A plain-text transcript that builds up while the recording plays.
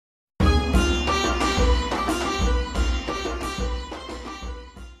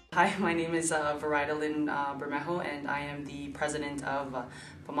Hi, my name is Veraida-Lyn Bermejo, and I am the president of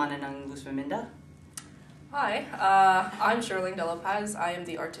Pamana ng Luv ViMinda. Hi, I'm Sherling. I am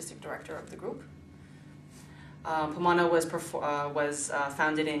the artistic director of the group. Pamana was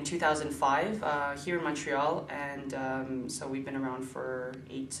founded in 2005 here in Montreal, and so we've been around for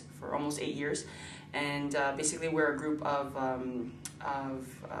almost 8 years. And basically, we're a group of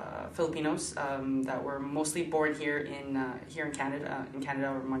Filipinos that were mostly born here in Canada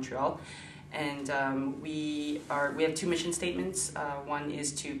or Montreal. And we have two mission statements. One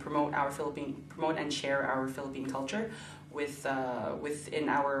is to promote and share our Philippine culture within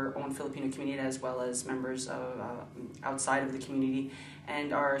our own Filipino community, as well as members of outside of the community.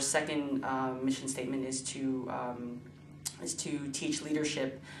 And our second mission statement is to teach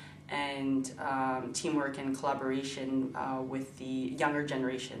leadership and teamwork and collaboration with the younger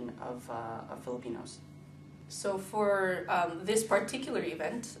generation of Filipinos. So for this particular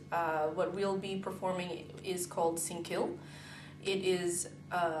event, what we'll be performing is called Singkil. It is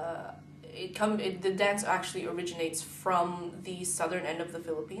the dance actually originates from the southern end of the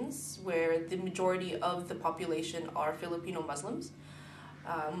Philippines, where the majority of the population are Filipino Muslims.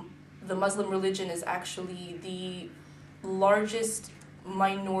 The Muslim religion is actually the largest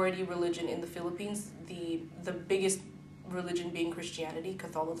minority religion in the Philippines, the biggest religion being Christianity,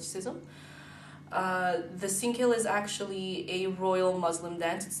 Catholicism. The Singkil is actually a royal Muslim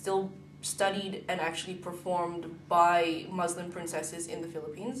dance. It's still studied and actually performed by Muslim princesses in the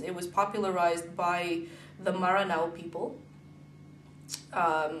Philippines. It was popularized by the Maranao people.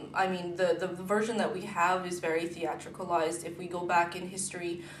 The version that we have is very theatricalized. If we go back in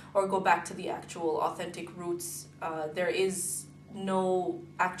history or go back to the actual authentic roots, there is no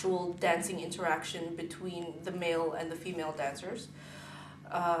actual dancing interaction between the male and the female dancers.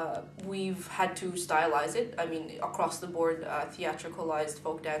 We've had to stylize it. Across the board, theatricalized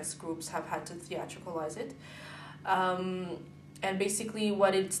folk dance groups have had to theatricalize it. And basically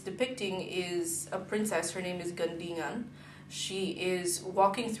what it's depicting is a princess. Her name is Gandingan. She is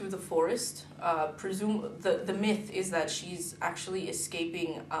walking through the forest. The myth is that she's actually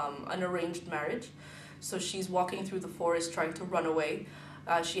escaping an arranged marriage. So she's walking through the forest trying to run away.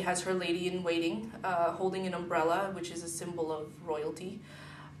 She has her lady-in-waiting holding an umbrella, which is a symbol of royalty.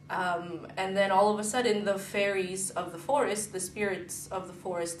 And then all of a sudden, the fairies of the forest, the spirits of the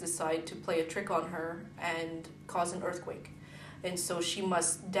forest, decide to play a trick on her and cause an earthquake. And so she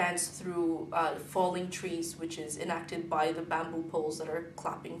must dance through falling trees, which is enacted by the bamboo poles that are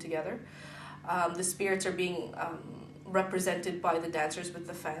clapping together. The spirits are being represented by the dancers with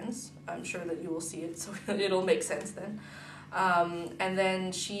the fans. I'm sure that you will see it, so it'll make sense then. And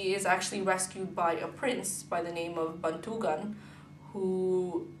then she is actually rescued by a prince by the name of Bantugan,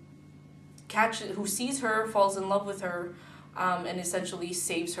 who sees her, falls in love with her, and essentially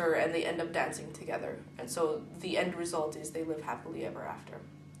saves her, and they end up dancing together. And so the end result is they live happily ever after.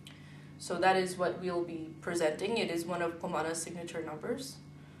 So that is what we'll be presenting. It is one of Pamana's signature numbers.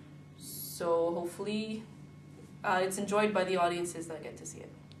 So hopefully it's enjoyed by the audiences that get to see it.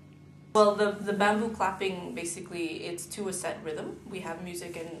 Well, the bamboo clapping, basically, it's to a set rhythm. We have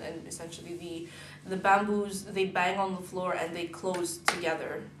music and essentially the bamboos, they bang on the floor and they close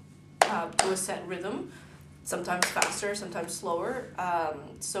together to a set rhythm, sometimes faster, sometimes slower.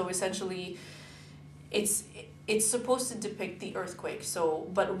 So essentially, it's supposed to depict the earthquake.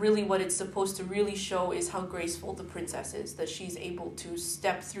 But really what it's supposed to really show is how graceful the princess is, that she's able to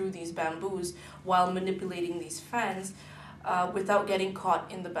step through these bamboos while manipulating these fans without getting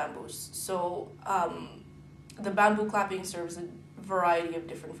caught in the bamboos. So the bamboo clapping serves a variety of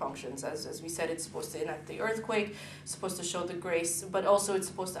different functions. As we said, it's supposed to enact the earthquake, it's supposed to show the grace, but also it's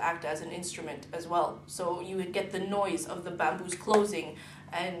supposed to act as an instrument as well. So you would get the noise of the bamboos closing,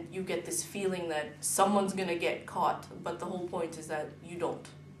 and you get this feeling that someone's gonna get caught, but the whole point is that you don't.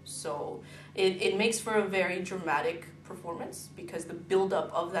 So it makes for a very dramatic performance, because the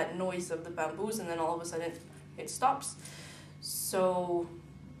build-up of that noise of the bamboos, and then all of a sudden it stops. So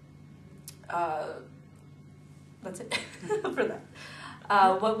that's it for that.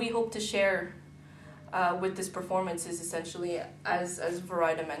 What we hope to share with this performance is essentially, as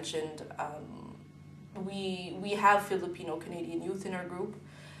Veraida mentioned, we have Filipino Canadian youth in our group.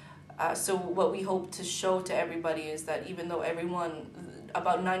 So what we hope to show to everybody is that even though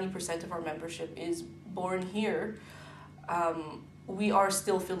about 90% of our membership is born here, we are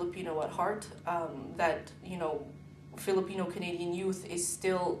still Filipino at heart. That Filipino Canadian youth is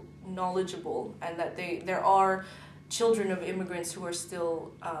still knowledgeable, and that there are children of immigrants who are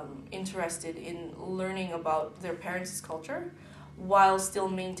still interested in learning about their parents' culture while still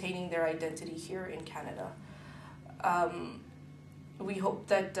maintaining their identity here in Canada. we hope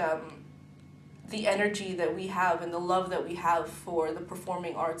that the energy that we have and the love that we have for the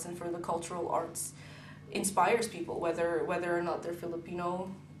performing arts and for the cultural arts inspires people, whether or not they're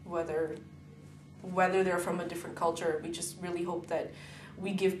Filipino, whether they're from a different culture. We just really hope that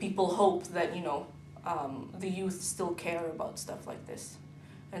we give people hope that, you know, the youth still care about stuff like this,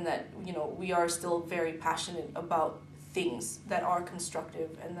 and that, you know, we are still very passionate about things that are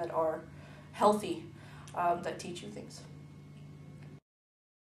constructive and that are healthy, that teach you things.